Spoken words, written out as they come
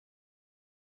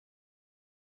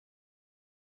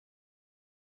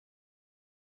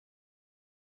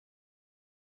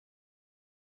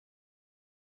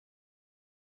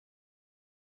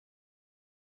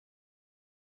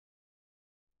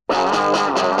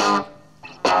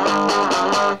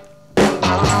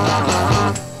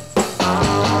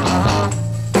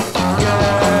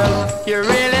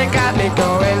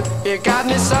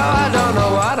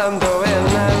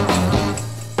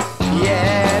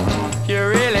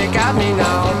got me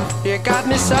now. You got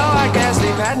me so I can't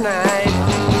sleep at night.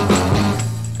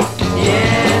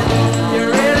 Yeah,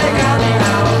 you really got me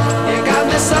now. You got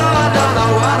me so I don't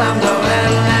know what I'm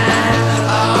doing.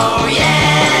 Oh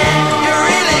yeah, you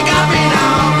really got me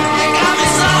now. You got me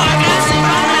so I can't sleep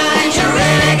at night. You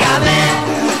really got me.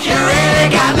 You really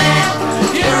got me.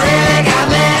 You really got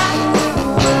me.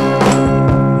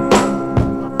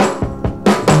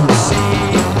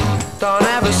 See, don't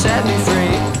ever set me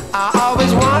free. I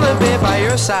always wanna be by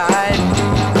your side.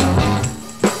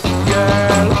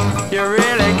 Girl, you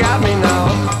really got me now.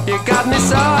 You got me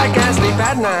so I can't sleep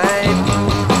at night.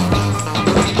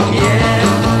 Yeah,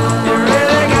 you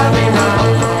really got me now.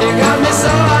 You got me so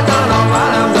I don't know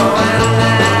what I'm doing.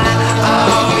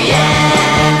 Oh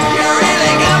yeah, you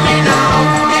really got me now.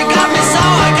 You got me so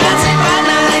I can't sleep at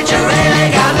night. You really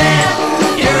got me.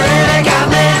 You really got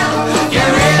me. You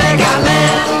really got me.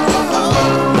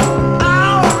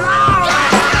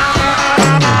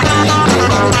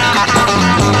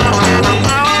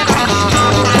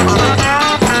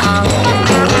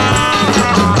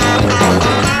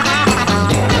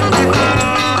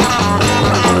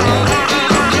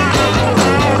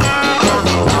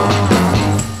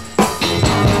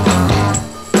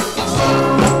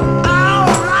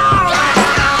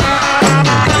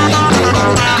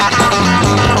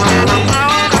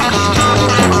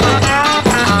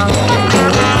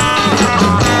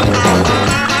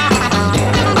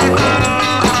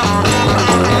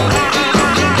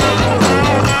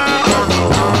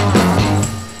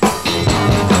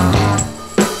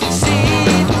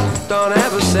 Don't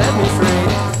ever set me free.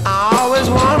 I always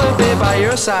wanna be by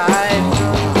your side.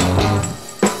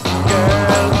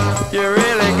 Girl, you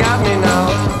really got me now.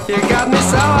 You got me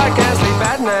so I can't sleep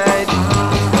at night.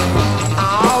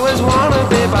 I always wanna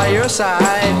be by your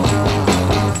side.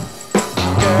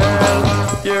 Girl,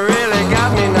 you really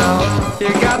got me now. You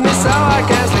got me so I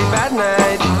can't